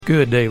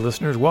Good day,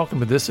 listeners. Welcome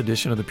to this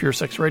edition of the Pure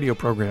Sex Radio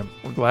program.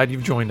 We're glad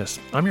you've joined us.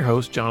 I'm your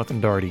host,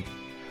 Jonathan Daugherty.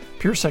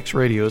 Pure Sex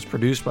Radio is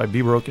produced by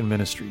Be Broken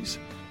Ministries.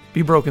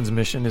 Be Broken's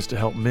mission is to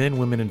help men,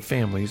 women, and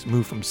families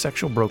move from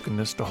sexual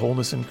brokenness to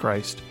wholeness in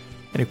Christ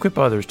and equip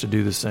others to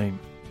do the same.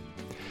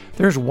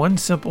 There's one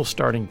simple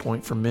starting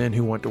point for men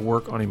who want to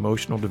work on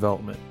emotional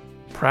development.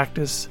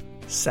 Practice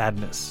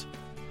sadness.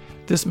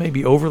 This may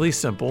be overly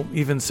simple,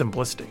 even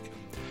simplistic.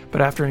 But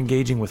after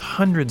engaging with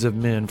hundreds of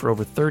men for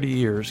over 30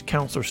 years,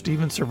 counselor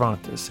Steven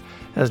Cervantes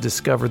has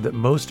discovered that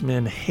most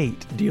men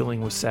hate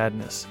dealing with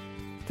sadness.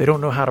 They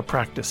don't know how to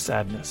practice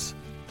sadness.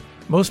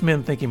 Most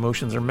men think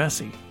emotions are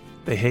messy.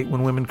 They hate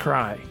when women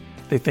cry.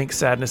 They think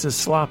sadness is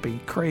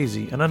sloppy,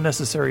 crazy, an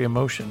unnecessary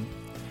emotion.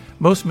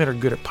 Most men are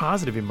good at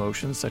positive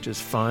emotions such as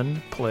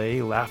fun,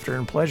 play, laughter,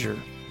 and pleasure.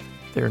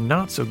 They are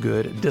not so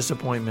good at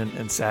disappointment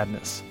and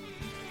sadness.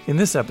 In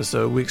this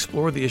episode, we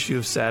explore the issue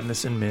of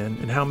sadness in men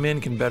and how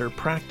men can better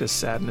practice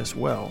sadness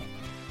well.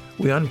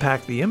 We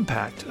unpack the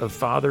impact of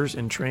fathers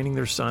in training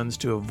their sons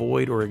to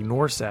avoid or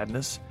ignore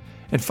sadness.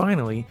 And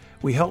finally,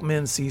 we help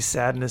men see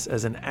sadness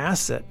as an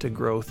asset to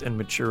growth and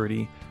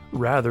maturity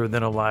rather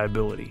than a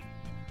liability.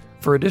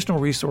 For additional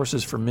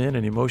resources for men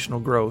and emotional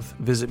growth,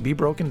 visit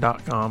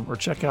BeBroken.com or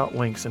check out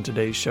links in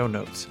today's show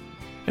notes.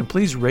 And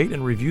please rate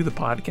and review the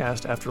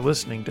podcast after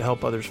listening to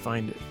help others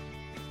find it.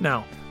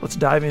 Now, let's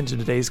dive into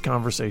today's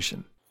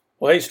conversation.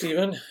 Well, hey,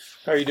 Steven.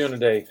 How are you doing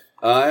today?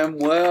 I'm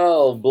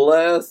well,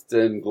 blessed,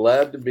 and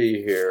glad to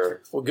be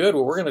here. Well, good.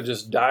 Well, we're going to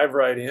just dive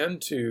right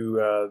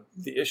into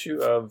the issue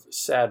of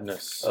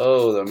sadness.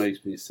 Oh, that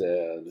makes me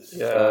sad.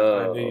 Yeah,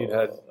 I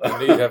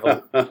knew you'd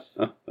have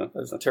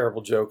that's a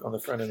terrible joke on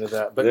the front end of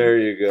that. But there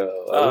you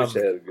go. I wish I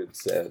had a good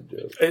sad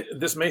joke.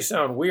 This may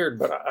sound weird,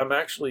 but I'm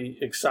actually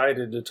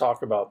excited to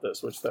talk about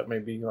this, which that may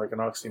be like an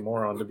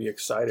oxymoron to be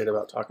excited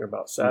about talking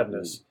about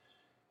sadness. Mm-hmm.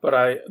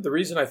 But the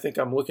reason I think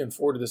I'm looking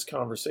forward to this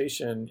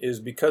conversation is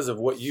because of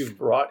what you've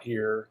brought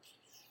here.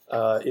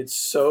 It's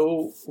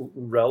so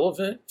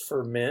relevant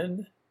for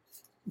men,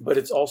 but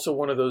it's also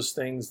one of those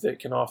things that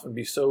can often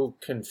be so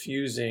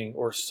confusing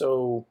or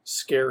so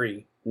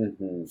scary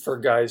for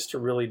guys to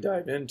really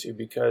dive into,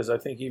 because I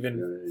think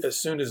even as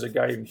soon as a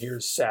guy even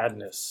hears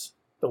sadness,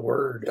 the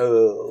word,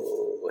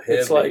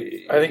 it's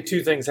like, I think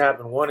two things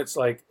happen. One, it's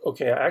like,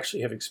 okay, I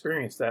actually have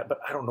experienced that,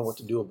 but I don't know what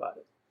to do about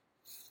it.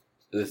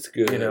 That's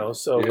good.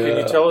 So can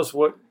you tell us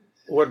what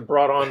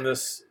brought on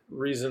this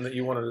reason that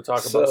you wanted to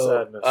talk about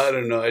sadness? I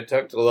don't know. I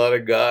talk to a lot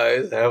of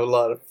guys, have a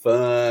lot of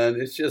fun.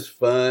 It's just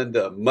fun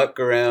to muck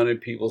around in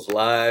people's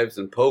lives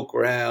and poke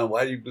around.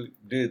 Why do you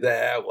do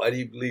that? Why do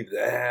you believe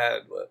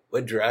that?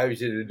 What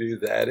drives you to do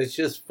that? It's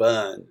just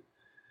fun.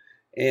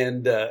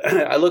 And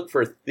I look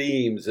for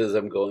themes as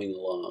I'm going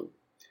along.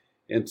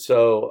 And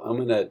so I'm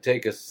going to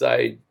take a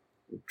side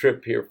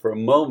trip here for a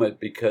moment,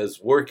 because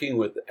working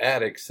with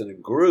addicts in a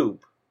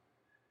group,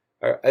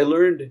 I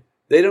learned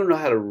they don't know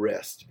how to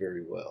rest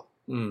very well.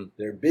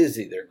 They're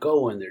busy, they're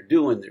going, they're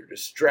doing, they're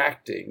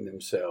distracting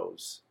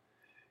themselves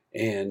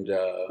and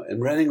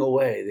running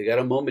away. They got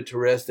a moment to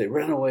rest, they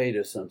run away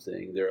to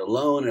something. They're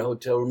alone in a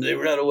hotel room, they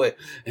run away.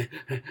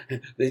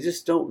 They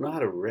just don't know how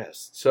to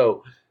rest.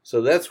 So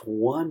that's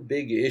one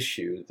big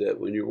issue,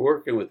 that when you're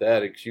working with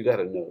addicts, you got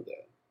to know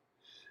that.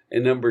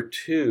 And number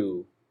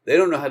two, they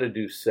don't know how to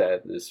do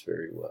sadness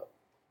very well.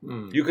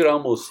 You could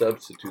almost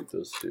substitute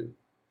those two.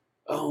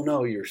 Oh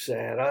no, you're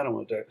sad. I don't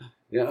want to.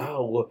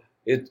 Oh, well,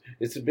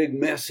 it's a big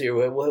mess here.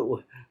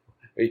 What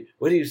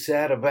are you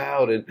sad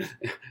about? And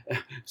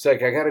it's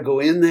like, I got to go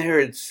in there.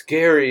 It's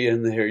scary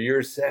in there.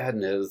 Your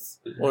sadness.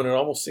 Well, and it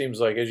almost seems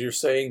like, as you're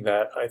saying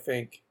that,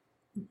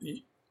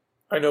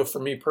 I know for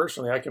me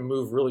personally, I can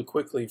move really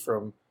quickly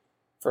from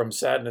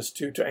sadness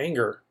to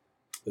anger.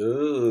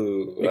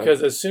 Ooh.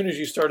 Because as soon as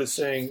you started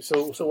saying,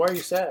 so why are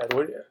you sad?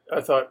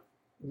 I thought,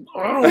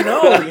 I don't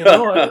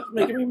know, it's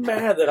making me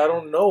mad that I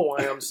don't know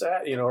why I'm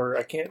sad, or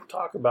I can't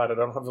talk about it. I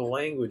don't have the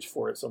language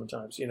for it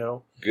sometimes,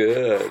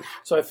 Good.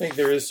 So I think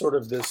there is sort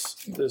of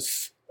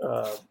this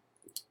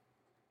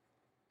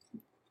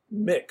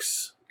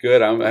mix.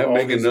 Good. I'm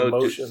making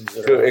note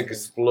to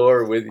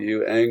explore with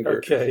you anger.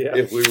 Okay, yeah.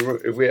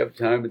 If we have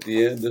time at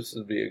the end, this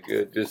would be a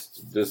good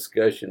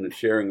discussion of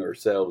sharing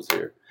ourselves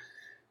here.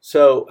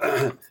 So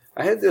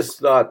I had this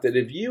thought that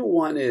if you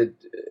wanted,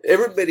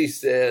 everybody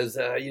says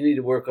you need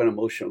to work on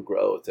emotional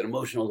growth and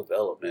emotional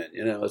development.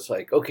 It's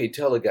like, okay,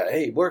 tell a guy,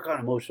 hey, work on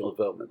emotional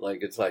development.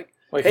 It's like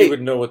hey, he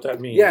would know what that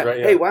means, yeah, right?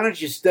 Yeah. Hey, why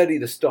don't you study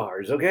the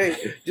stars, okay?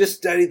 Just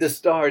study the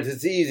stars.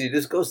 It's easy.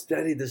 Just go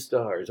study the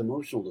stars.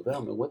 Emotional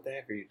development, what the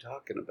heck are you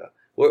talking about?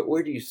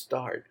 Where do you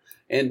start?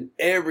 And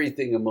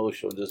everything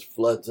emotional just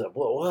floods up.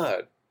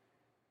 What?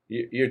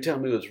 You're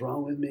telling me what's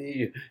wrong with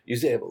me? You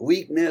say I have a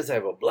weakness, I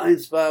have a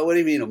blind spot. What do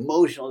you mean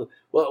emotional?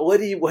 Well, what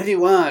do you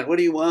want? What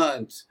do you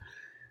want?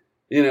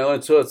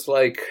 And so it's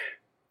like,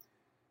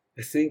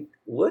 I think,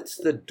 what's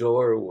the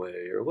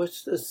doorway, or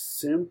what's the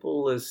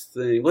simplest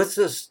thing? What's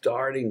the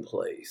starting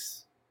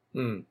place?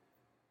 And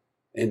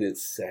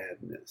it's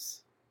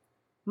sadness.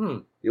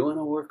 You want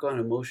to work on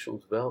emotional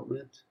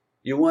development?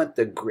 You want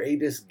the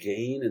greatest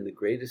gain and the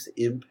greatest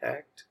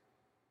impact?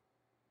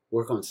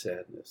 Work on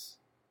sadness.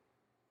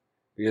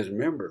 Because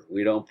remember,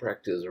 we don't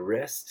practice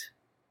rest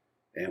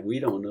and we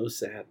don't know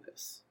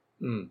sadness.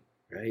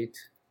 Right?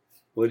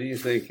 What are you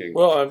thinking?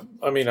 Well,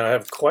 I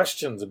have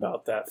questions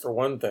about that for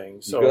one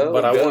thing. So, I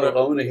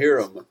want to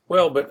hear them.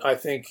 Well, but I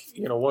think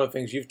one of the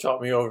things you've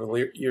taught me over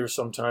the years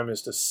sometime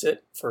is to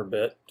sit for a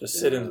bit, to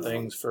sit in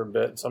things for a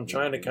bit. So I'm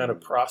trying to kind of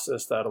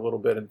process that a little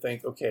bit and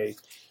think, okay,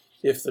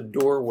 if the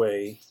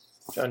doorway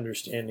to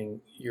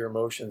understanding your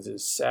emotions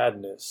is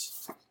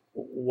sadness,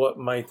 what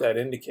might that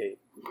indicate?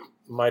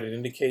 Might it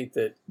indicate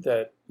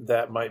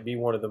that might be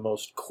one of the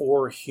most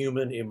core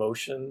human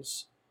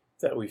emotions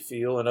that we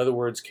feel? In other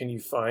words, can you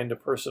find a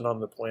person on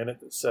the planet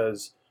that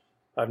says,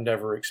 I've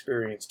never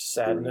experienced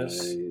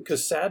sadness?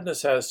 Because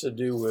sadness has to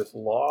do with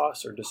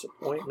loss or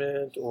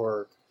disappointment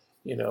or,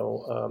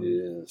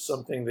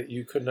 something that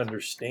you couldn't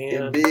understand.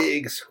 And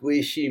big,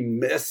 squishy,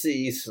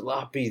 messy,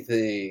 sloppy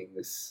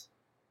things,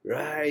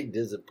 right?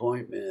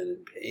 Disappointment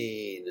and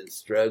pain and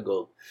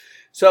struggle.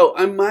 So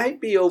I might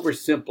be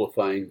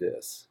oversimplifying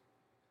this.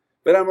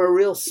 But I'm a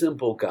real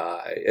simple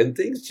guy, and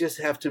things just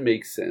have to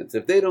make sense.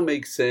 If they don't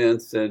make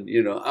sense, then,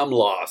 I'm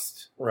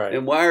lost. Right.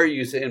 And why are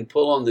you saying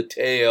pull on the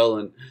tail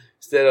and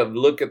instead of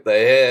look at the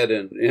head?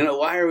 And,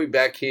 why are we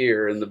back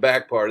here in the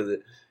back part of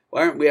it?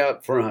 Why aren't we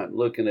out front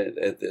looking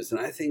at this?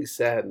 And I think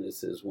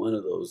sadness is one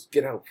of those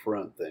get out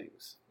front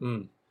things.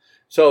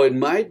 So it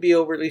might be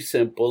overly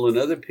simple, and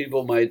other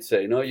people might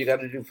say, no, you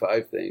got to do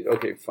 5 things.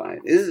 Okay, fine.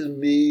 This is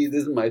me.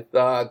 This is my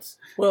thoughts.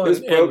 Well,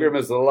 this program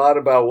is a lot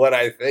about what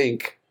I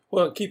think.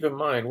 Well, keep in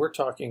mind, we're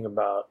talking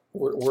about,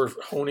 we're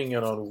honing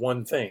in on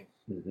one thing.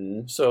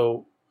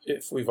 So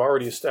if we've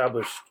already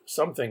established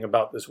something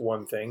about this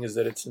one thing, is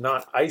that it's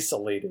not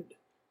isolated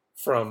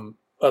from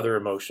other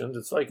emotions.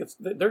 It's like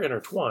they're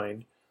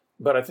intertwined.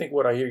 But I think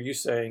what I hear you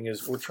saying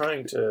is we're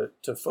trying to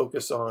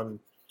focus on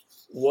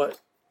what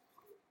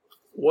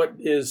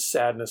is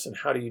sadness and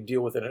how do you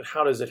deal with it and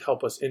how does it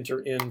help us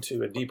enter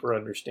into a deeper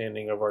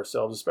understanding of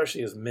ourselves,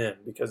 especially as men,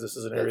 because this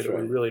is an area that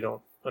we really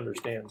don't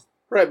understand.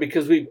 Right,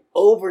 because we've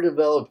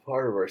overdeveloped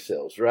part of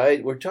ourselves,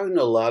 right? We're talking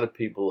to a lot of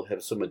people who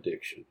have some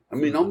addiction. I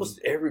mean,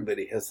 almost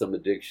everybody has some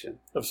addiction.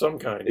 Of some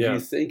kind, If you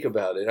think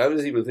about it. I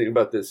was even thinking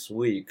about this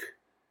week.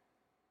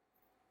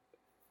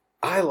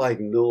 I like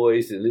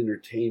noise and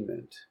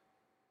entertainment.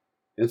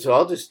 And so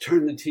I'll just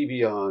turn the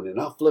TV on and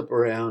I'll flip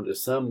around to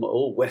some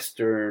old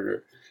Western.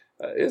 Or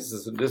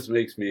this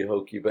makes me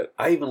hokey, but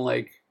I even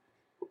like...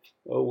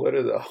 what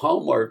are the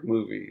Hallmark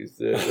movies?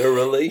 The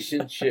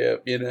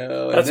relationship,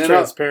 That's and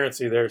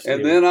transparency there, Steve.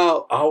 And then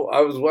I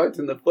was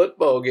watching the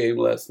football game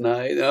last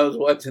night, and I was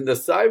watching the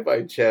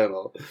Sci-Fi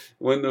Channel.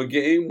 When the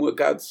game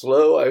got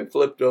slow, I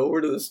flipped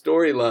over to the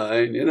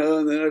storyline,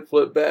 and then I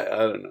flipped back. I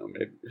don't know,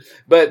 maybe.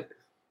 But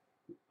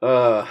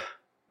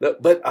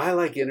I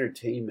like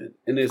entertainment,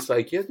 and it's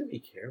like you have to be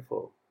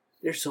careful.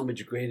 There's so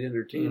much great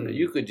entertainment.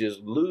 You could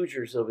just lose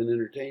yourself in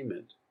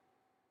entertainment.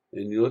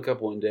 And you look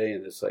up one day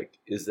and it's like,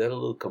 is that a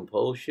little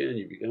compulsion?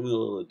 You're becoming a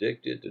little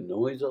addicted to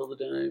noise all the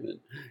time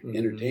and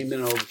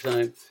entertainment all the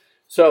time.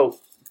 So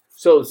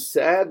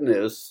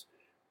sadness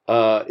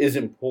is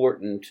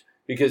important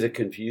because it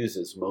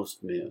confuses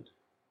most men.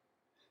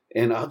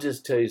 And I'll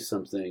just tell you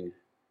something.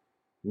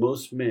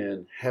 Most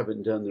men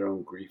haven't done their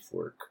own grief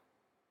work.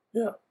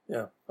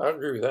 Yeah, I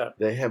agree with that.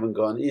 They haven't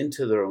gone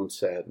into their own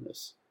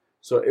sadness.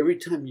 So every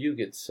time you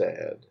get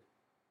sad,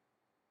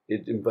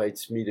 it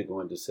invites me to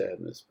go into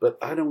sadness, but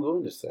I don't go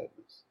into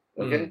sadness.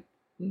 Okay,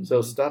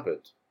 so stop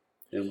it,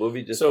 and we'll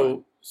be just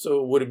fine.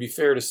 So would it be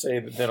fair to say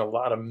that then a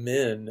lot of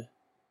men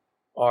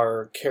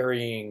are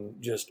carrying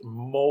just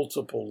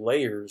multiple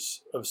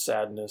layers of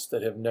sadness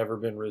that have never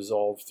been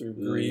resolved through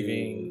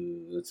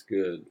grieving? That's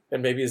good.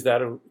 And maybe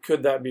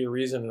could that be a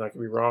reason? And I could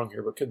be wrong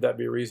here, but could that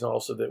be a reason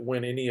also that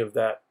when any of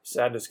that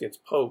sadness gets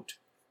poked,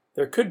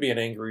 there could be an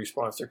angry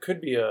response. There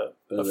could be a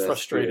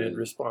frustrated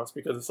response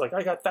because it's like,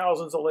 I got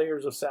thousands of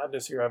layers of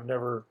sadness here I've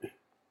never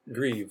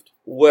grieved.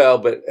 Well,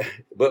 but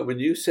when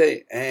you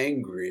say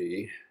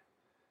angry,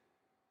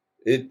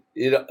 it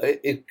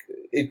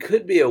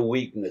could be a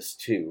weakness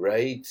too,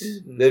 right?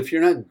 That if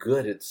you're not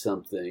good at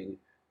something,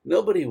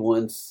 nobody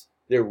wants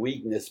their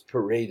weakness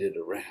paraded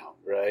around,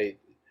 right?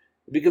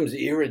 It becomes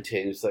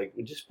irritating. It's like,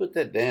 well, just put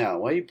that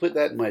down. Why you put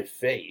that in my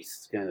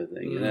face, kind of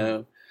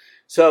thing,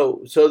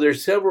 So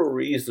there's several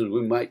reasons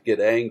we might get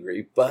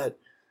angry, but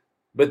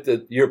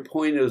your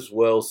point is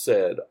well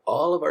said.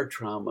 All of our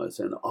traumas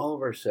and all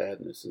of our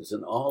sadnesses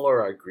and all of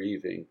our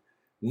grieving,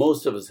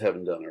 most of us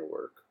haven't done our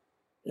work.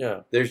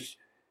 Yeah. There's,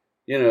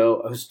 I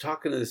was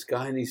talking to this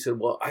guy and he said,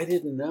 well, I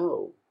didn't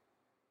know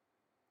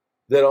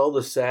that all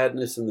the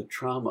sadness and the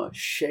trauma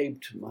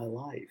shaped my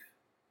life.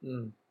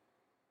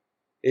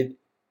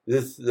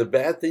 The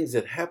bad things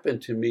that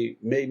happened to me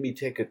made me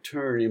take a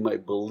turn in my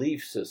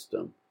belief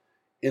system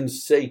and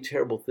say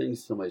terrible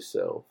things to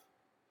myself.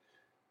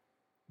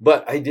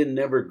 But I didn't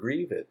ever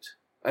grieve it.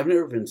 I've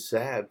never been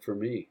sad for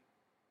me.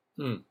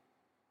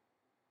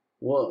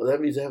 Well, that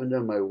means I haven't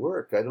done my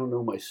work. I don't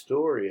know my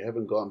story. I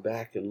haven't gone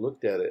back and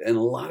looked at it. And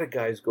a lot of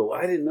guys go,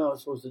 I didn't know I was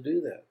supposed to do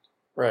that.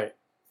 Right.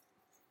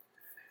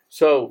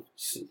 So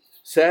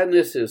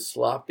sadness is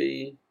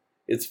sloppy.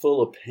 It's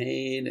full of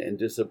pain and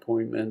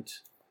disappointment.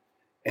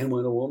 And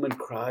when a woman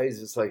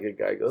cries, it's like a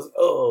guy goes,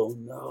 oh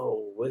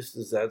no, this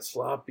is that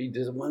sloppy.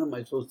 What am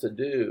I supposed to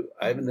do?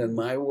 I haven't done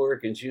my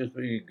work and she must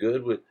be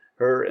good with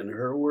her and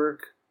her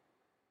work.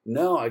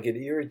 No, I get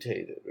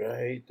irritated,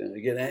 right? And I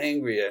get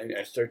angry.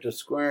 I start to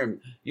squirm.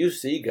 You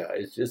see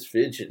guys just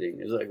fidgeting.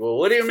 It's like, well,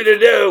 what do you mean to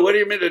do? What do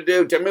you mean to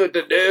do? Tell me what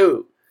to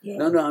do. Yeah.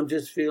 No, I'm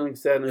just feeling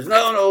sadness.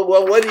 No,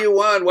 well, what do you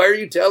want? Why are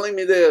you telling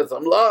me this?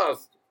 I'm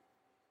lost.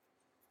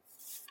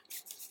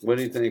 What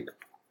do you think?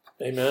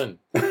 Amen.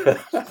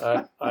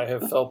 I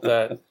have felt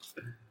that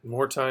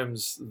more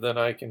times than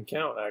I can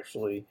count,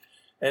 actually.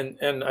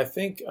 And I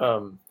think,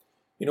 one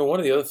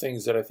of the other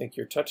things that I think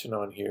you're touching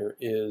on here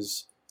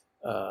is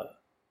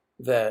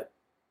that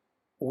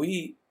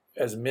we,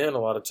 as men, a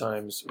lot of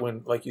times,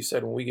 when, like you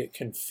said, when we get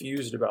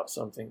confused about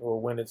something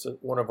or when it's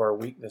one of our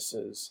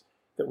weaknesses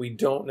that we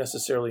don't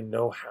necessarily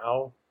know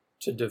how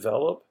to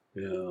develop,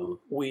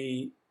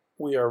 we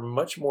are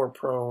much more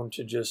prone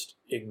to just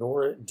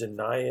ignore it,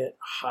 deny it,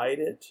 hide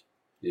it.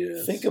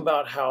 Yes. Think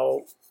about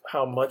how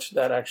much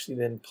that actually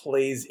then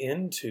plays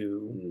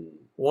into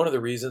one of the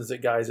reasons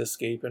that guys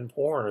escape in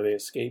porn or they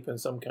escape in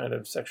some kind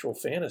of sexual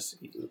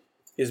fantasy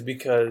is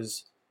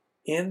because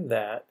in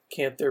that,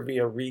 can't there be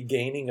a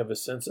regaining of a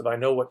sense of, I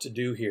know what to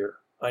do here.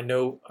 I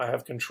know I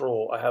have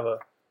control. I have a...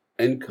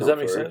 And comfort, does that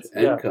make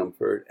sense?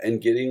 Comfort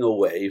and getting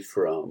away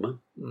from,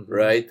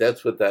 right?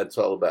 That's what that's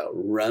all about.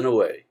 Run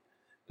away.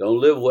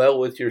 Don't live well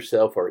with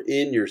yourself or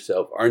in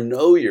yourself or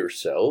know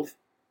yourself.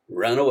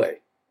 Run away.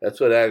 That's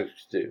what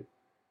addicts do.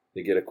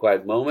 They get a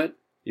quiet moment.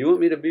 You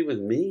want me to be with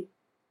me?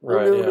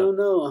 Right,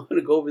 no. I'm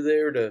going to go over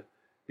there to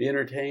be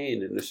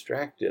entertained and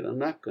distracted. I'm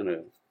not going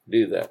to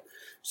do that.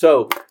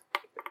 So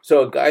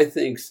a guy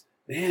thinks,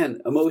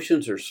 man,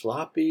 emotions are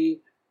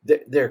sloppy.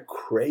 They're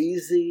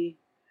crazy.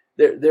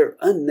 They're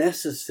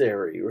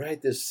unnecessary,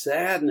 right? This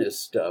sadness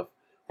stuff.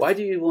 Why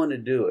do you want to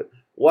do it?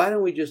 Why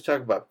don't we just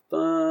talk about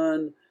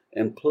fun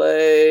and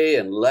play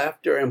and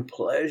laughter and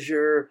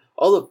pleasure,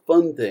 all the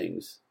fun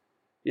things?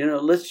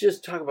 Let's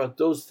just talk about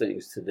those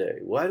things today.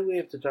 Why do we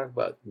have to talk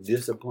about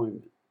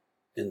disappointment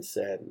and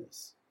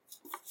sadness?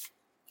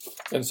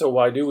 And so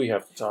why do we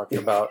have to talk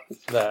about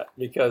that?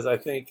 Because I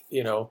think,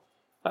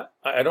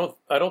 I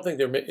don't think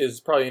there is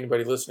probably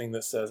anybody listening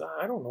that says,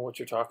 I don't know what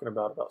you're talking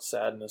about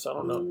sadness. I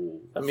don't know.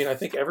 I mean, I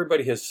think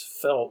everybody has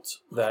felt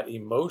that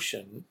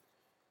emotion.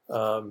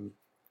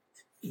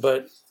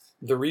 But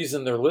the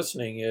reason they're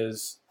listening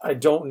is I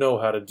don't know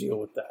how to deal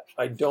with that.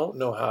 I don't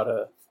know how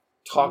to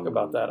talk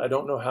about that. I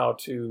don't know how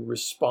to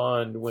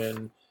respond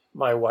when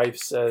my wife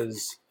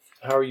says,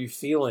 how are you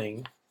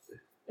feeling?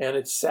 And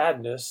it's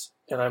sadness.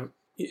 And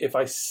if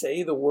I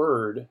say the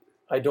word,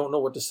 I don't know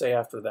what to say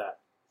after that.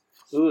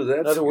 Ooh,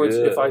 that's in other words,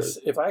 good.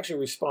 if I actually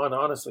respond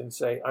honestly and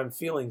say, I'm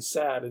feeling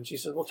sad, and she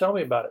says, well, tell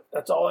me about it.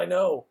 That's all I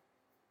know.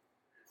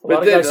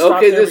 But then,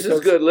 okay, this is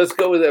good. Let's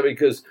go with that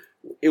because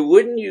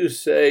wouldn't you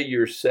say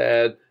you're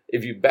sad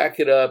if you back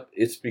it up,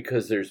 it's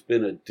because there's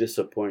been a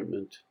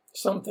disappointment?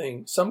 Some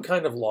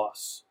kind of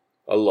loss.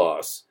 A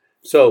loss.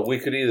 So we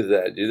could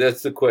either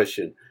that's the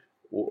question.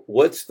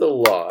 What's the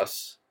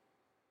loss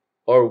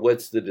or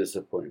what's the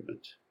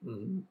disappointment?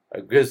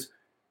 Because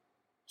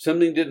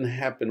something didn't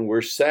happen.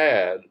 We're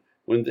sad.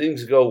 When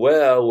things go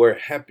well, we're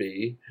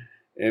happy.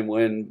 And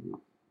when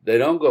they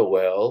don't go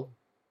well,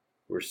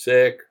 we're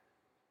sick.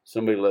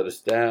 Somebody let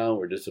us down.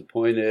 We're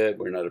disappointed.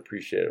 We're not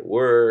appreciated at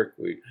work.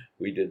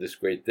 We did this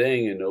great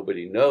thing and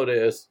nobody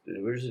noticed.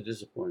 Where's the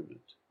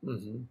disappointment?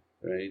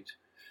 Right?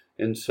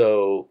 And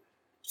so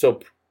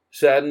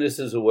sadness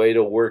is a way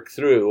to work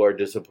through our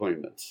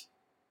disappointments.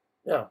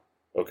 Yeah.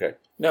 Okay.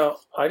 Now,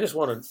 I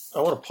want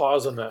to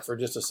pause on that for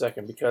just a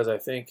second because I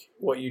think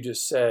what you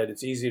just said,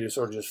 it's easy to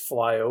sort of just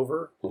fly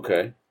over.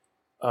 Okay.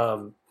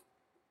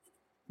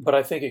 But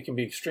I think it can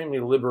be extremely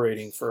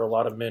liberating for a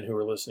lot of men who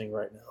are listening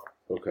right now.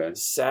 Okay.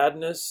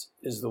 Sadness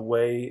is the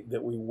way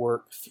that we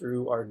work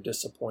through our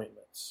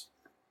disappointments.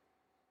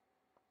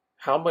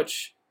 How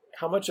much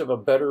of a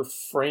better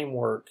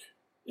framework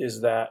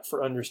is that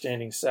for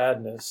understanding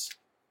sadness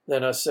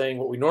than us saying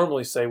what we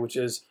normally say, which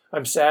is,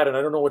 I'm sad and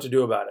I don't know what to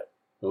do about it.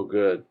 Oh,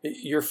 good.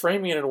 You're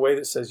framing it in a way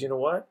that says, you know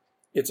what?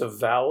 It's a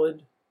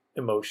valid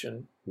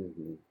emotion,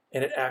 and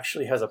it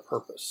actually has a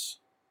purpose.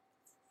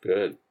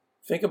 Good.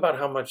 Think about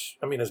how much,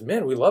 as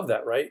men, we love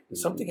that, right?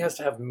 Something has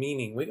to have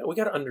meaning. We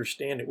got to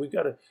understand it. We've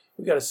got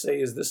to say,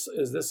 is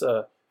this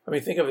a,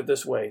 think of it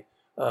this way.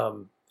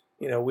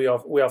 We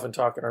often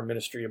talk in our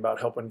ministry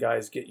about helping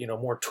guys get,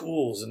 more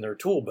tools in their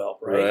tool belt,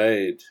 right?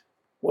 Right.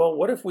 Well,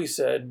 what if we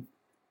said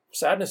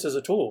sadness is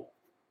a tool?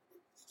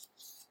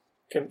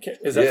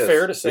 Is that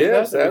fair to say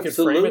that? Yes, we could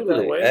frame it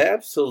that way?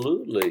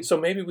 Absolutely. So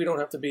maybe we don't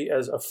have to be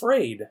as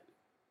afraid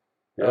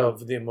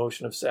of the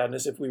emotion of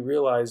sadness if we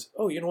realize,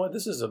 oh, you know what?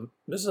 This is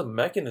a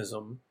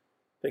mechanism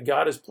that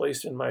God has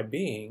placed in my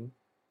being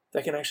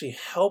that can actually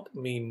help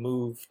me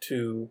move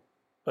to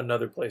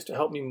another place, to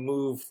help me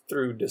move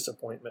through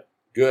disappointment.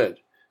 Good.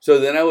 So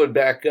then I would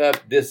back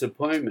up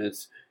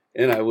disappointments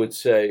and I would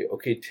say,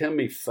 okay, tell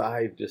me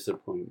 5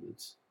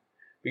 disappointments.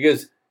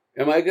 Because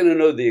am I going to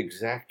know the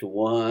exact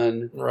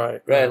one?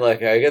 Right.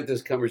 Like I got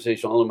this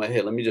conversation all in my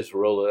head. Let me just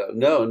roll it out.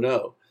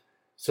 No.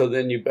 So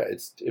then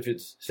if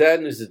it's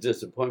sadness and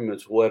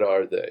disappointments, what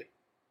are they?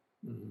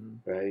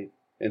 Mm-hmm. Right.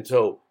 And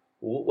so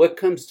what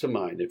comes to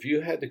mind? If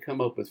you had to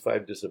come up with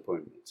 5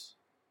 disappointments,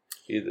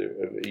 either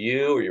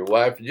you or your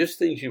wife, just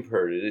things you've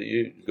heard,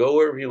 you go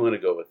wherever you want to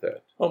go with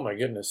that. Oh my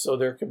goodness. So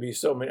there could be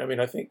so many. I mean,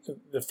 I think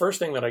the first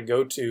thing that I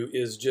go to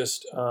is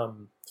just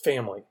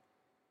family.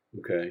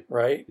 Okay.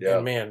 Right. Yeah.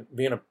 And man,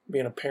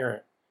 being a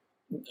parent,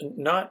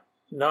 not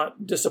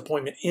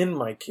disappointment in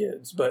my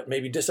kids, but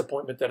maybe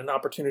disappointment that an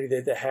opportunity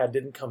they had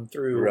didn't come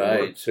through.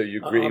 Right. So you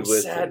grieve I'm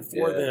with sad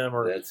for them,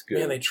 or that's good.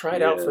 Man, they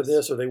tried out for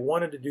this, or they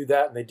wanted to do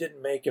that and they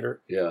didn't make it,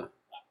 or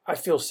I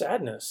feel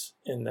sadness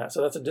in that.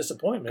 So that's a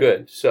disappointment.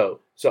 Good.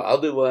 So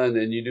I'll do one,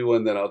 and you do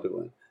one, then I'll do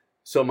one.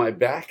 So my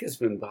back has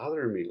been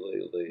bothering me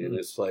lately, and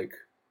it's like,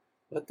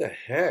 what the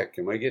heck?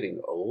 Am I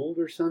getting old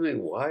or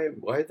something? Why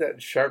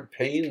that sharp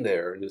pain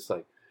there? And it's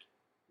like,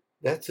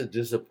 that's a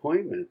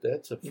disappointment.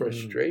 That's a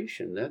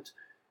frustration. That's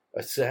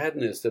a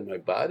sadness that my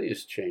body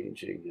is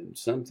changing, and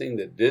something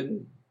that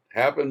didn't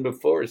happen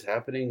before is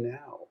happening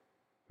now.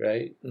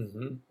 Right?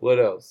 Mm-hmm. What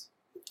else?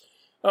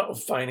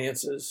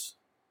 Finances.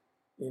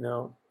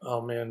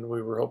 Oh man,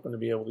 we were hoping to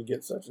be able to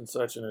get such and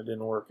such, and it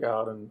didn't work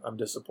out, and I'm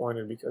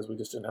disappointed because we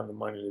just didn't have the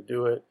money to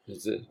do it.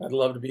 I'd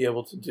love to be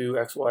able to do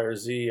X, Y, or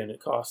Z, and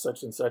it costs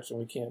such and such, and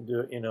we can't do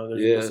it.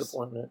 There's a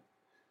disappointment.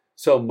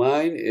 So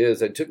mine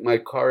is, I took my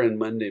car in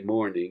Monday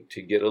morning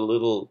to get a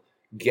little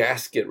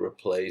gasket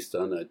replaced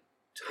on a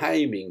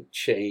timing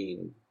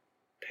chain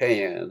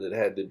pan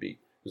that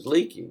was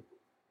leaking.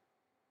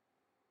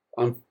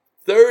 On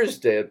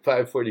Thursday at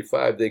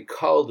 5:45, they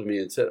called me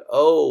and said,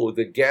 "Oh,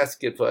 the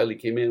gasket finally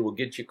came in. We'll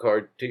get your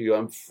car to you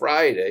on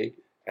Friday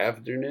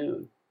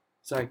afternoon."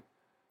 It's like,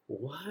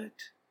 what?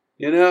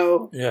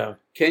 Yeah.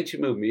 Can't you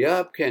move me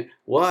up?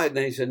 What? And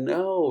they said,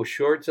 no,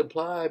 short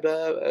supply,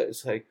 blah, blah.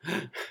 It's like,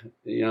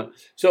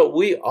 So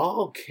we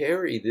all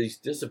carry these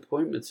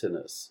disappointments in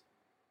us.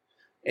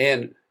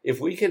 And if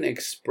we can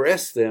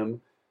express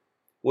them,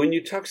 when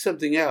you talk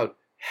something out,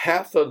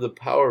 half of the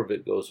power of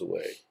it goes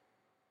away.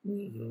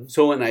 Mm-hmm.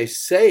 So when I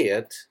say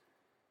it,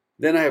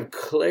 then I have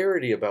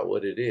clarity about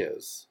what it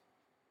is.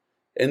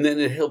 And then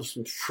it helps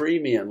free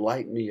me and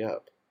light me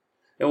up.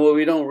 And what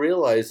we don't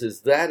realize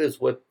is that is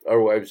what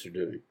our wives are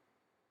doing.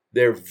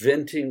 They're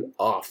venting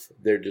off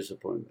their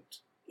disappointment.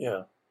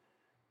 Yeah.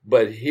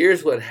 But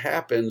here's what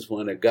happens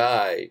when a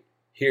guy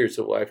hears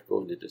a wife go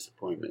into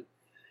disappointment.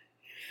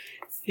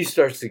 He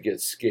starts to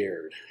get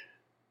scared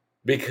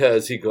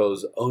because he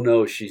goes, oh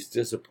no, she's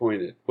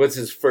disappointed. What's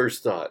his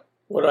first thought?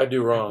 What did I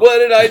do wrong? What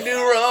did I do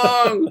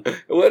wrong?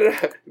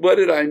 What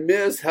did I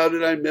miss? How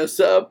did I mess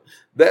up?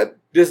 That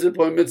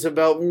disappointment's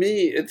about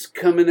me. It's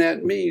coming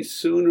at me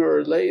sooner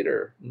or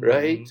later,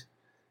 right?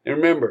 And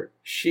remember,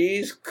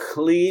 she's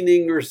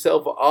cleaning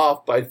herself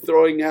off by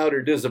throwing out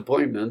her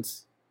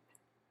disappointments,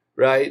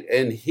 right?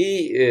 And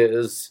he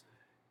is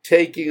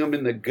taking them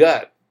in the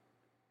gut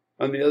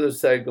on the other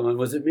side going,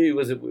 was it me?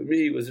 Was it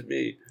me? Was it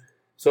me?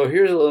 So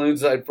here's a little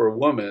insight for a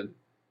woman.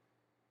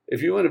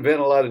 If you want to vent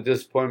a lot of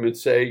disappointment,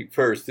 say,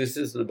 first, this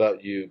isn't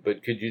about you,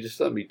 but could you just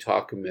let me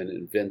talk a minute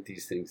and vent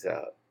these things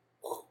out?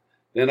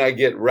 Then I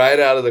get right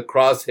out of the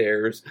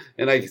crosshairs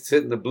and I can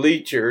sit in the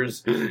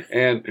bleachers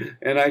and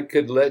I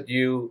could let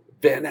you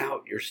vent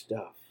out your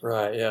stuff.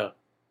 Right, yeah.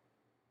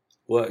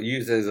 Well,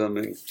 you say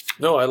something.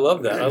 No, I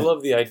love that. I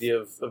love the idea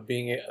of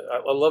being,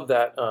 I love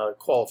that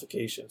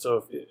qualification.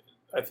 So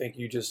I think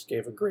you just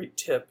gave a great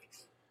tip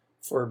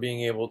for being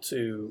able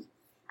to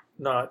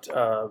not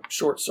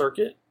short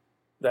circuit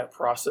that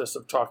process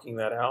of talking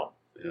that out.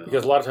 Yeah.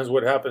 Because a lot of times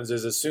what happens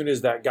is as soon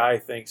as that guy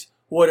thinks,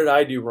 what did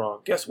I do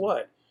wrong? Guess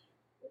what?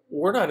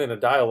 We're not in a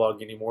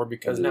dialogue anymore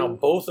because now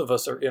both of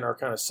us are in our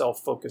kind of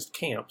self-focused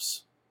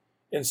camps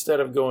instead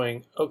of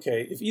going,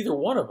 okay, if either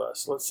one of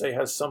us, let's say,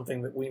 has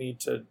something that we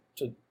need to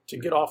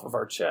get off of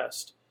our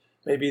chest,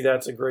 maybe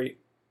that's a great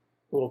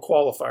little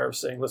qualifier of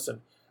saying,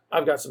 listen,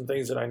 I've got some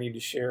things that I need to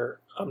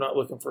share. I'm not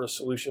looking for a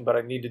solution, but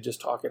I need to just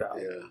talk it out.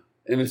 Yeah.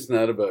 And it's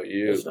not about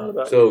you. It's not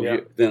about so you. Yeah.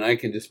 Then I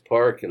can just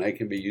park and I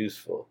can be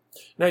useful.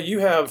 Now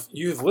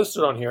you've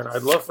listed on here, and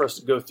I'd love for us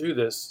to go through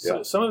this. Yeah.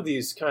 So some of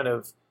these kind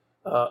of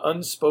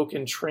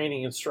unspoken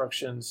training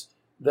instructions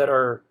that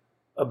are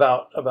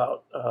about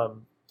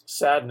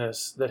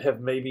sadness that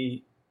have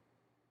maybe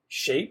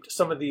shaped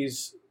some of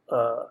these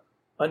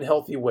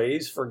unhealthy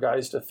ways for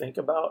guys to think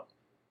about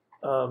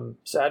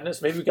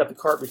sadness. Maybe we got the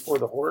cart before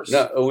the horse.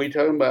 No, are we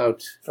talking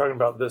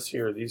about this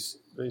here? These.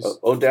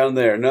 Oh, down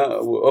there.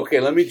 No,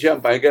 okay. Let me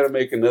jump. I got to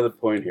make another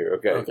point here.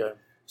 Okay.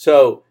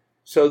 So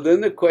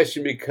then the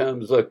question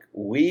becomes: look,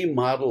 we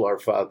model our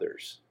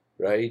fathers,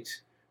 right?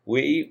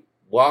 We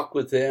walk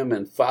with them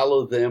and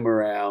follow them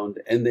around,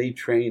 and they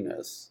train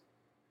us.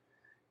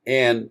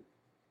 And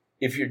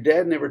if your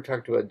dad never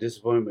talked about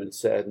disappointment,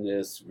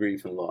 sadness,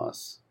 grief, and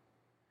loss,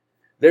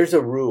 there's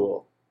a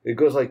rule. It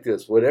goes like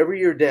this. Whatever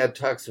your dad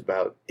talks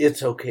about,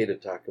 it's okay to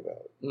talk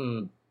about.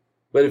 Mm.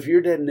 But if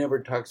your dad never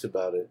talks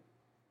about it,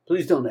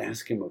 please don't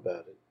ask him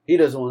about it. He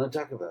doesn't want to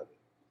talk about it.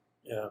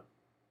 Yeah.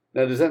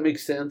 Now, does that make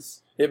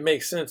sense? It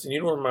makes sense. And you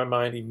know where my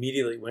mind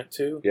immediately went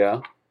to?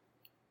 Yeah.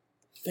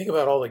 Think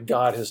about all that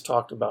God has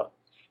talked about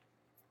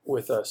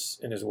with us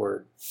in his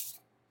word.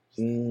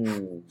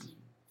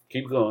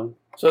 Keep going.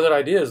 So that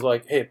idea is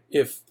like, hey,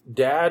 if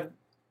dad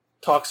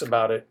talks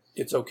about it,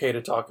 it's okay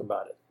to talk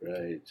about it.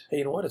 Right. Hey,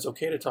 you know what? It's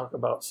okay to talk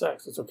about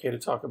sex. It's okay to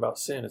talk about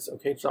sin. It's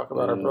okay to talk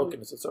about our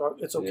brokenness. It's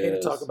okay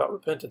to talk about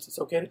repentance. It's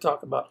okay to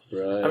talk about...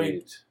 Right. I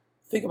mean,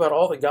 think about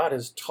all that God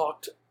has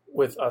talked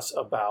with us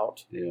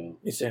about. Yeah.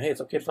 He's saying, hey,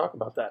 it's okay to talk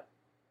about that.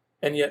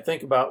 And yet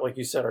think about, like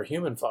you said, our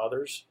human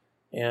fathers.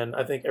 And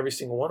I think every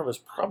single one of us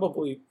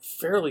probably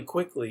fairly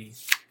quickly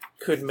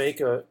could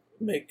make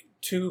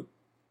two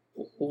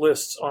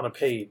lists on a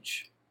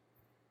page.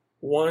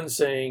 One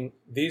saying,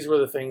 these were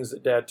the things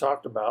that Dad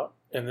talked about.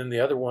 And then the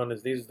other one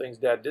is, these are the things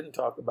Dad didn't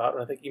talk about.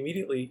 And I think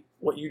immediately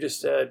what you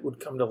just said would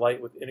come to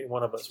light with any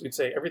one of us. We'd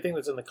say everything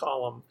that's in the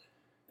column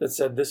that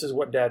said, this is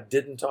what Dad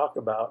didn't talk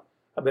about.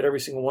 I bet every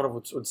single one of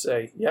us would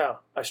say, yeah,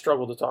 I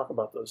struggle to talk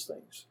about those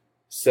things.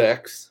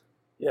 Sex.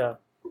 Yeah.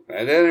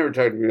 My dad never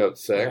talked to me about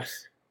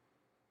sex.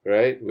 Yeah.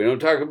 Right? We don't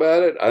talk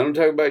about it. I don't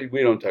talk about it.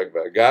 We don't talk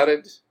about it. Got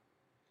it?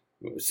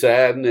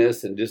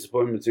 Sadness and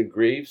disappointments and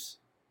griefs.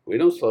 We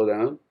don't slow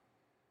down.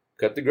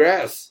 Cut the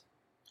grass.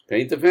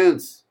 Paint the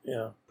fence.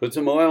 Yeah. Put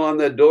some oil on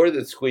that door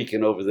that's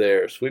squeaking over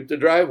there. Sweep the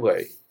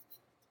driveway.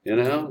 You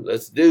know,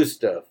 let's do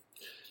stuff.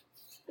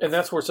 And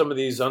that's where some of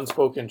these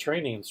unspoken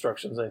training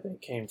instructions, I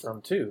think, came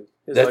from, too.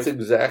 That's like,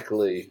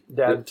 exactly.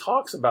 Dad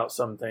talks about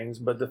some things,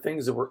 but the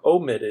things that were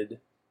omitted,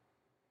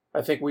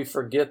 I think we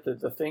forget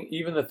that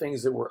even the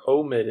things that were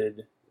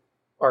omitted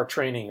are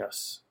training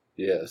us.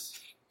 Yes.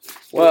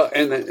 Well,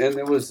 and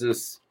there was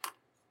this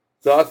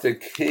thought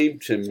that came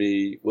to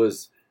me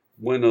was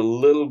when a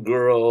little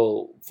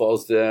girl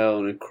falls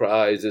down and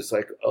cries, it's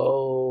like,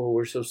 oh,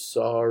 we're so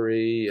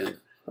sorry. And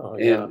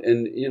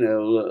you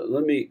know,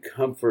 let me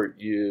comfort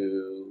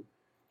you.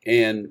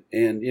 And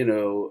you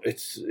know,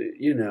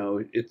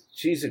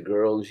 she's a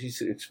girl and she's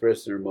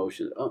expressing her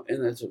emotions. Oh,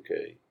 and that's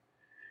okay.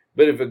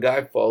 But if a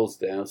guy falls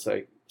down, it's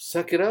like,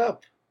 suck it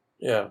up.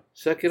 Yeah.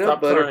 Suck it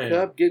up,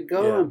 buttercup. Get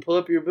going. Yeah. Pull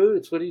up your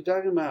boots. What are you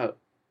talking about?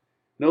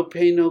 No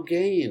pain, no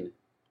gain.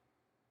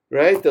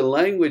 Right? The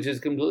language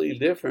is completely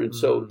different. Mm-hmm.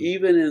 So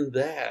even in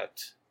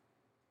that,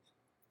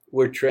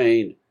 we're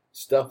trained.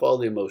 Stuff all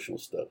the emotional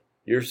stuff.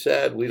 You're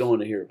sad, we don't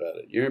want to hear about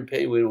it. You're in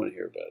pain, we don't want to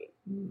hear about it.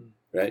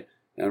 Mm-hmm. Right?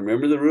 Now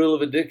remember the rule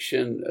of the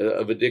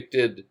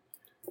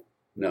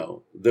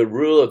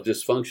rule of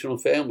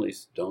dysfunctional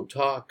families. Don't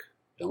talk.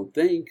 Don't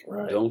think,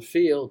 Don't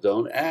feel,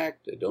 don't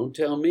act, don't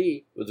tell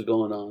me what's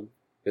going on,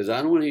 because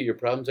I don't want to hear your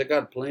problems. I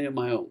got plenty of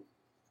my own.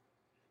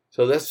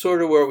 So that's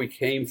sort of where we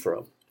came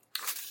from.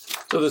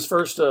 So this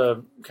first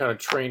kind of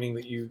training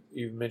that you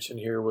mentioned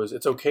here was,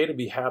 it's okay to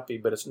be happy,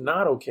 but it's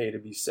not okay to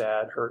be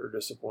sad, hurt, or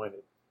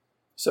disappointed.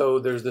 So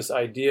there's this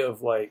idea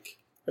of, like,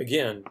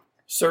 again,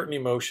 certain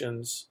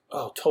emotions,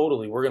 oh,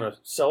 totally, we're going to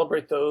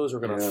celebrate those,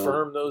 we're going to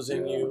affirm those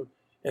in you.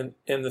 And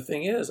the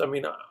thing is, I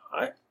mean,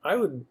 I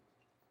would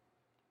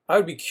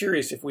be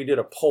curious if we did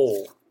a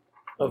poll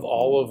of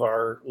all of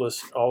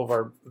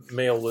our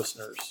male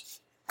listeners,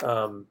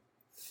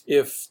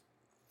 if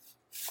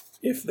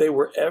they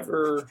were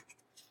ever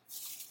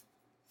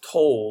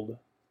told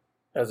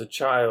as a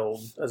child,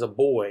 as a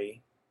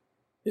boy,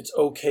 it's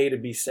okay to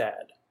be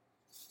sad.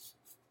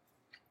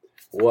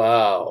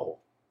 Wow.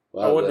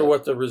 I wonder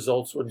what the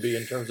results would be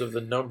in terms of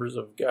the numbers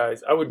of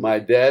guys. My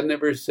dad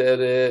never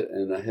said it,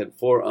 and I had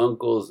 4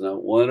 uncles.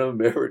 Not one of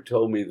them ever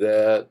told me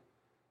that.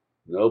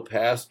 No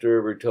pastor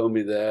ever told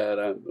me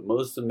that.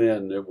 Most of the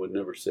men would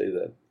never say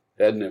that.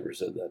 Dad never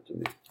said that to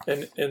me.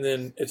 And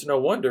then it's no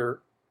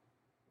wonder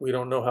we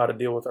don't know how to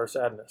deal with our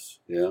sadness.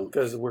 Yeah.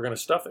 Because we're going to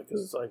stuff it.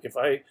 Because it's like, if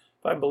I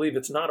believe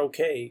it's not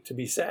okay to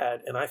be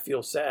sad and I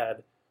feel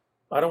sad,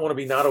 I don't want to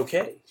be not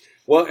okay.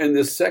 Well, and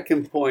the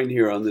second point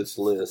here on this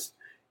list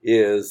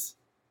is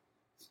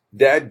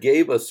Dad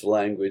gave us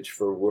language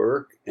for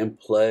work and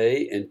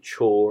play and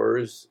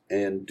chores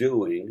and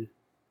doing.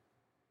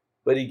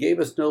 But he gave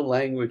us no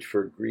language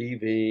for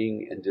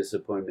grieving and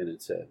disappointment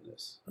and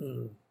sadness.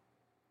 Mm.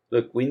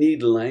 Look, we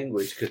need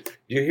language. Did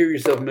you hear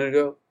yourself a minute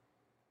ago?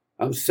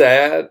 I'm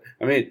sad.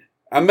 I mean,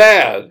 I'm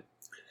mad.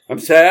 I'm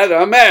sad.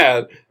 I'm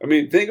mad. I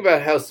mean, think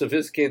about how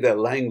sophisticated that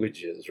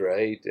language is,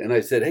 right? And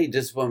I said, hey,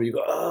 disappointment. You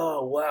go,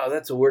 oh, wow,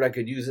 that's a word I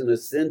could use in a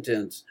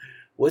sentence.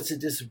 What's the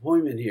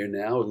disappointment here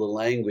now? The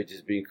language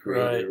is being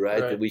created,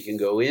 right? That we can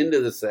go into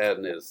the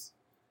sadness.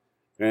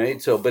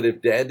 Right? So, but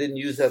if Dad didn't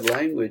use that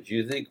language,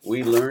 you think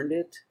we learned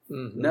it?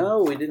 Mm-hmm.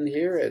 No, we didn't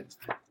hear it.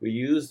 We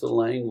used the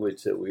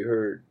language that we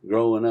heard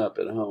growing up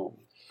at home.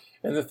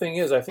 And the thing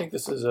is, I think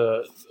this is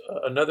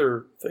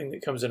another thing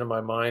that comes into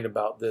my mind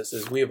about this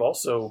is we have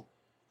also,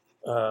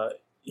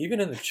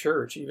 even in the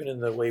church, even in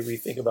the way we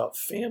think about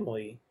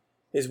family,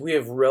 is we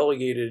have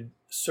relegated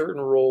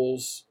certain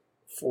roles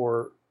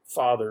for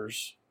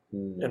fathers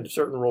and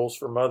certain roles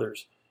for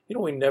mothers. You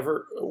know,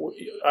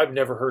 I've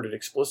never heard it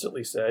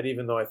explicitly said,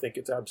 even though I think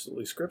it's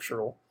absolutely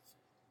scriptural,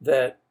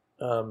 that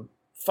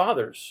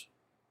fathers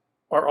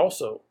are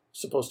also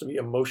supposed to be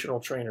emotional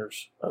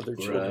trainers of their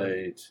children.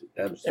 Right.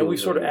 Absolutely. And we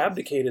sort of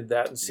abdicated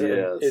that and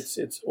said,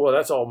 it's well,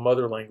 that's all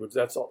mother language.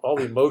 That's all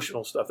the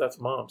emotional stuff. That's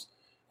mom's.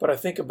 But I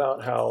think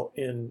about how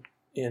in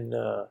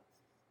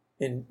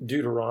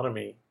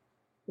Deuteronomy,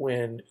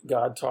 when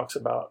God talks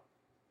about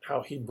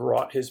how he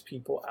brought his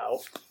people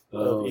out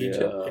of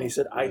Egypt, and he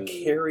said, I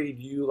carried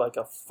you like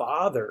a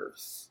father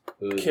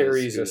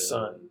carries a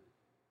son.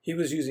 He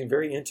was using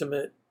very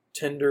intimate,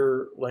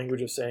 tender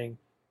language of saying,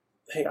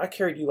 hey, I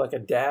carried you like a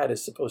dad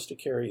is supposed to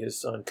carry his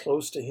son,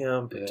 close to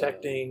him,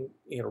 protecting,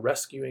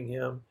 rescuing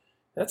him.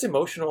 That's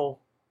emotional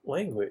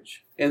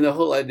language. And the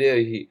whole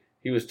idea,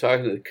 he was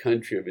talking to the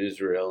country of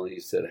Israel, and he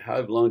said, how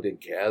I've longed to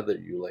gather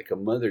you like a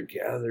mother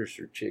gathers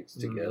her chicks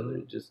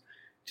together.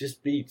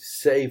 Just be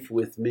safe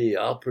with me.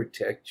 I'll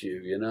protect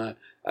you.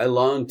 I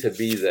long to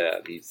be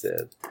that, he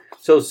said.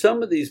 So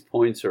some of these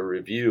points are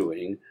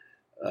reviewing.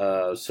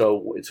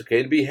 So it's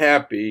okay to be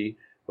happy,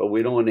 but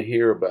we don't want to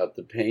hear about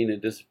the pain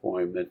and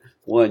disappointment.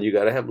 One, you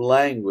got to have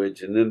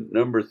language. And then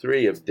number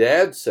 3, if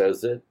dad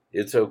says it,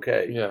 it's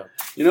okay. Yeah.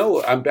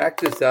 I'm back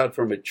this out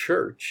from a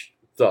church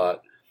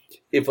thought.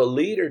 If a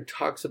leader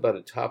talks about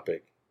a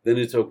topic, then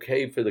it's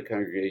okay for the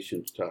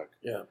congregation to talk.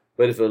 Yeah.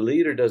 But if a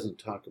leader doesn't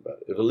talk about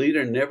it, if a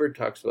leader never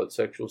talks about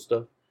sexual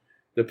stuff,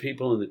 the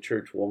people in the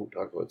church won't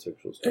talk about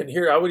sexual stuff. And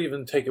here I would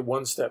even take it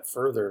one step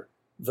further.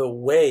 The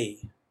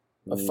way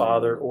a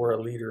father or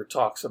a leader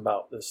talks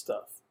about this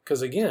stuff.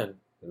 Because again,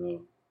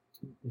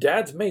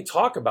 dads may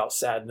talk about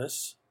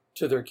sadness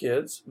to their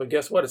kids, but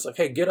guess what? It's like,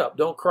 hey, get up,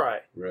 don't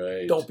cry.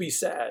 Right. Don't be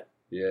sad.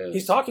 Yes.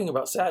 He's talking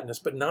about sadness,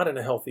 but not in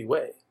a healthy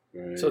way.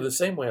 Right. So the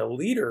same way a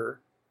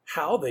leader,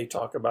 how they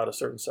talk about a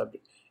certain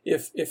subject.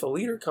 If a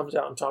leader comes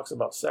out and talks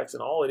about sex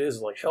and all it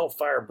is like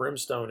hellfire,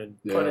 brimstone, and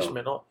punishment,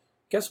 and all,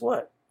 guess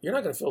what? You're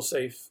not going to feel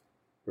safe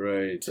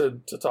to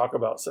talk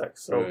about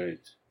sex.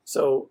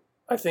 So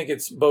I think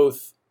it's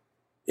both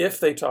if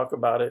they talk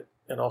about it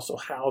and also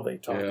how they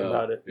talk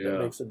about it that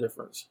makes a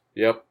difference.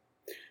 Yep.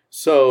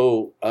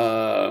 So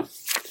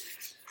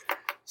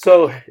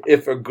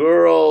if a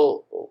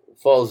girl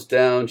falls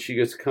down, she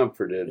gets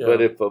comforted. Yeah.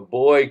 But if a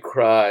boy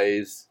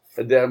cries,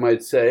 a dad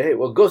might say, hey,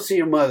 well, go see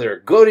your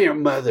mother. Go to your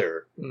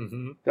mother.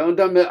 Mm-hmm. I'm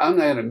not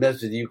going to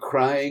mess with you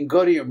crying.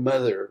 Go to your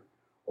mother.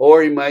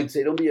 Or he might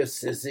say, don't be a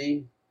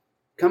sissy.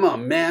 Come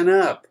on, man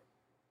up.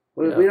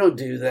 We don't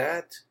do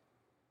that.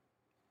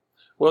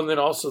 Well, and then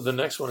also the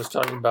next one is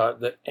talking about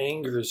that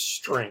anger is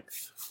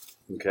strength.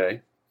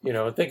 Okay.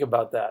 And think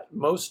about that.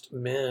 Most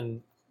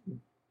men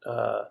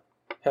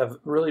have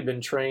really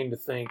been trained to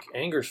think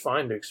anger's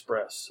fine to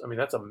express. I mean,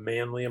 that's a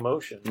manly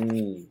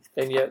emotion.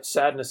 And yet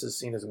sadness is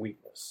seen as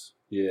weakness.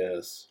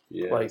 Yes.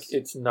 Like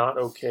it's not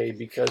okay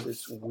because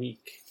it's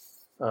weak.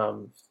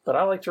 But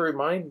I like to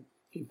remind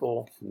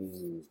people,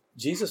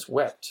 Jesus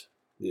wept.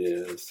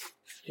 Yes.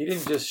 He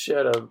didn't just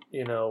shed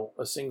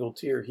a single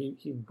tear.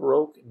 He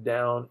broke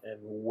down and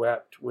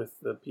wept with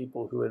the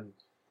people who had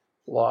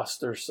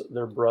lost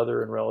their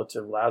brother and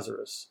relative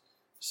Lazarus.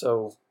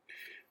 So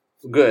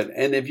good.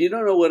 And if you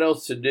don't know what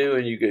else to do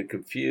and you get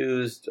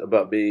confused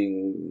about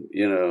being,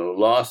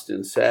 lost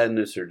in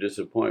sadness or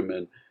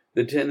disappointment,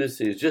 the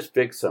tendency is just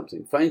fix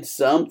something. Find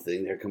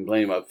something they're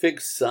complaining about.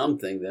 Fix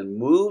something. Then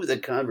move the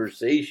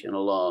conversation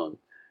along.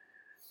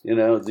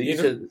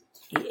 These are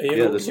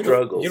the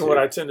struggles. What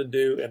I tend to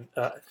do, and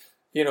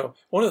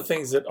one of the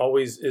things that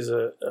always is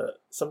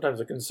sometimes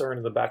a concern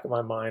in the back of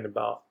my mind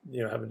about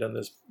having done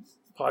this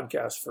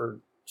podcast for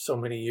so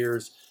many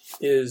years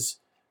is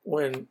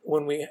when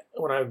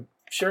I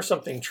share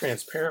something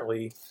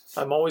transparently,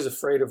 I'm always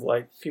afraid of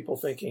people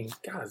thinking,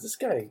 God, has this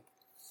guy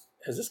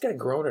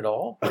grown at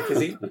all? Like, has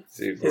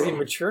he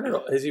matured at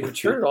all? Has he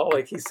matured at all?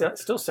 Like he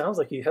still sounds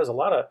like he has a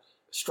lot of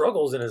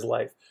struggles in his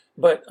life,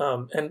 but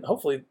and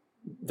hopefully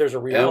there's a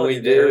reality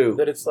there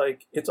that it's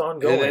like it's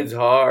ongoing. And it's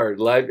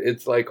hard. Life,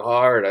 it's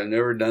hard. I've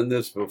never done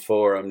this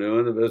before. I'm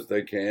doing the best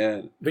I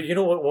can. But you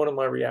know what? One of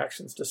my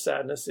reactions to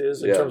sadness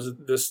is in terms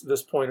of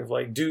this point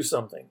of do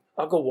something.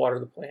 I'll go water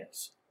the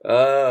plants.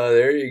 Oh,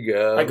 there you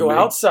go. I go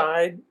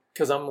outside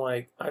because I'm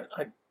like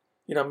I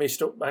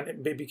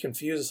may be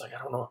confused. It's like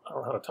I don't know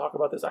how to talk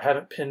about this. I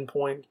haven't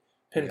pinpointed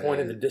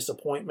the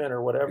disappointment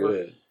or whatever.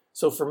 Good.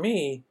 So for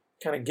me,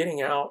 kind of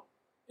getting out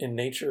in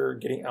nature,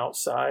 getting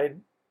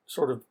outside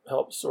sort of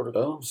helps slow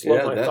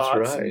my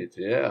thoughts. That's right.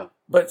 Yeah.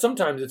 But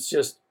sometimes it's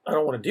just I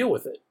don't want to deal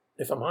with it,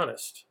 if I'm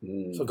honest.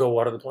 So go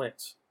water the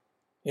plants.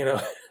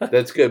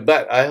 That's good.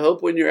 But I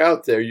hope when you're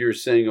out there, you're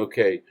saying,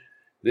 okay,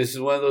 this is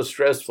one of those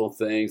stressful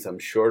things. I'm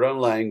short on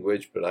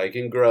language, but I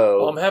can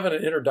grow. Well, I'm having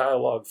an inner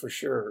dialogue for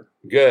sure.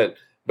 Good.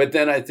 But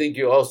then I think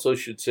you also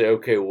should say,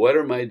 okay, what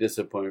are my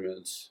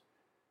disappointments?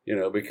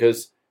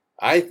 Because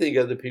I think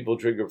other people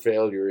trigger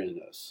failure in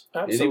us.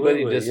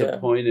 Absolutely, anybody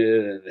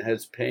disappointed and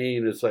has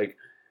pain, it's like,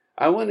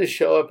 I want to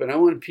show up and I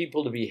want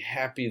people to be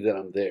happy that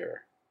I'm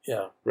there.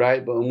 Yeah.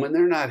 Right. But when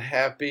they're not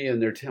happy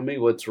and they're telling me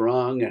what's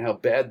wrong and how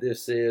bad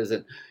this is,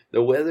 and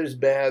the weather's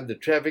bad, the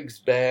traffic's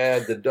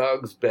bad, the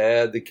dog's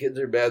bad, the kids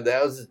are bad, the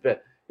house is bad.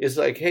 It's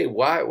like, hey,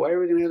 why are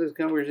we going to have this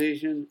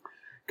conversation?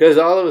 Because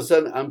all of a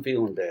sudden I'm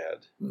feeling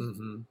bad.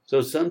 Mm-hmm.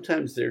 So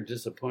sometimes their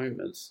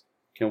disappointments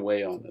can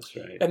weigh on us,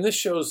 right? And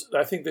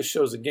I think this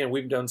shows, again,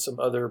 we've done some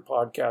other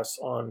podcasts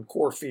on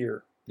core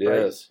fear.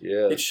 Yes, right?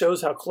 yes. It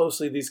shows how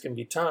closely these can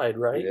be tied,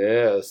 right?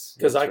 Yes.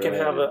 Because I can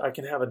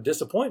have a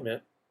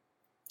disappointment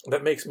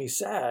that makes me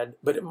sad,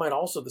 but it might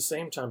also at the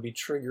same time be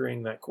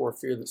triggering that core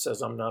fear that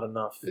says I'm not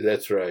enough.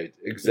 That's right.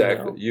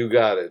 Exactly. You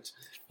got it.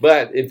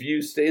 But if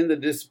you stay in the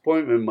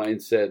disappointment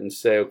mindset and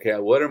say, okay,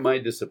 what are my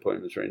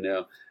disappointments right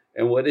now?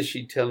 And what is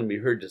she telling me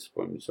her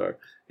disappointments are?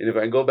 And if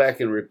I go back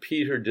and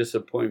repeat her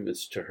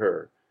disappointments to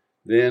her,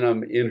 then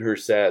I'm in her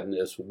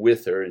sadness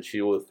with her and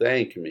she will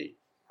thank me.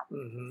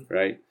 Mm-hmm.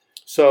 Right?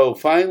 So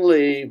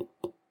finally,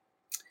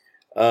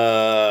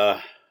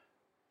 the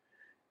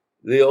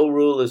old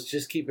rule is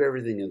just keep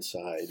everything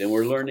inside. And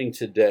we're learning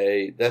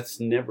today that's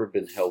never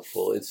been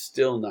helpful. It's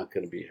still not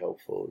going to be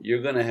helpful.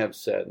 You're going to have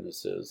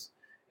sadnesses.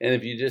 And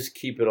if you just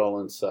keep it all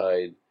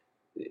inside,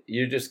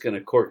 you're just going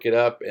to cork it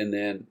up, and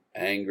then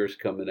anger's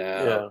coming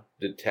out,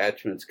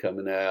 detachment's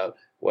coming out.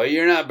 Well,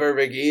 you're not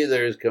perfect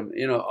either is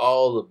coming.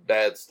 All the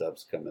bad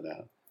stuff's coming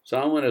out. So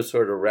I'm going to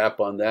sort of wrap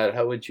on that.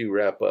 How would you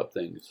wrap up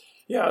things?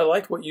 Yeah, I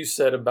like what you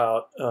said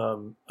about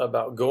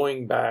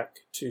going back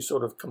to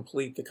sort of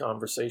complete the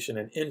conversation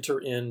and enter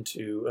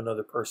into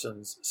another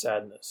person's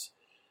sadness.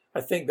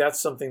 I think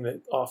that's something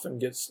that often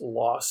gets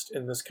lost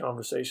in this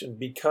conversation,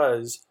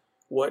 because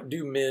what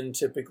do men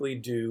typically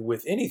do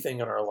with anything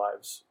in our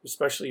lives,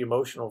 especially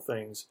emotional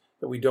things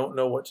that we don't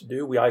know what to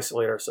do? We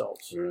isolate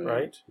ourselves,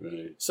 right?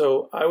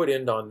 So I would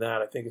end on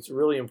that. I think it's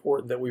really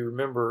important that we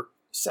remember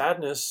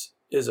sadness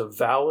is a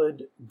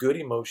valid, good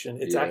emotion.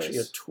 It's actually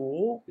a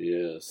tool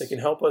that can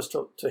help us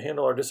to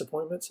handle our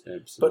disappointments.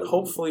 Absolutely. But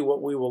hopefully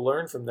what we will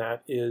learn from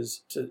that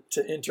is to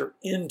enter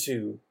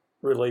into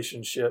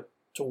relationship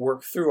to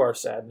work through our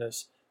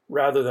sadness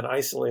rather than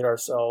isolate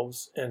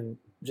ourselves and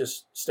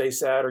just stay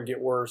sad or get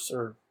worse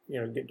or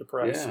get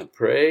depressed. Yeah,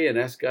 pray and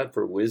ask God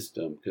for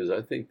wisdom, because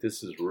I think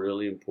this is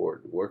really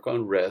important. Work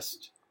on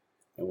rest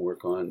and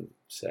work on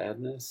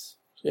sadness.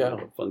 Yeah.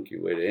 A funky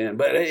way to end.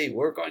 But hey,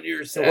 work on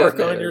your sadness. Work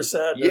on your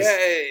sadness.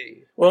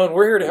 Yay! Well, and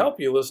we're here to help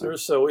you,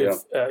 listeners. So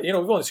if we've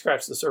only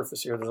scratched the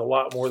surface here. There's a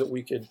lot more that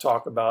we could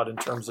talk about in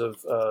terms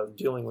of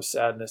dealing with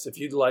sadness. If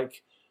you'd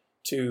like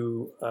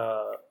to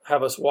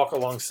have us walk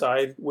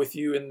alongside with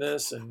you in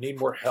this and need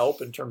more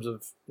help in terms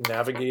of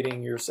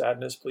navigating your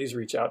sadness, please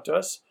reach out to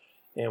us.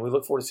 And we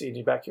look forward to seeing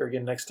you back here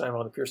again next time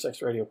on the Pure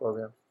Sex Radio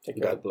program.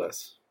 Take care. God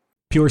bless.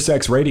 Pure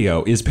Sex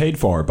Radio is paid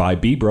for by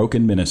Be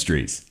Broken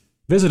Ministries.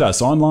 Visit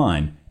us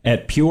online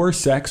at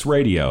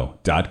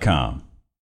puresexradio.com.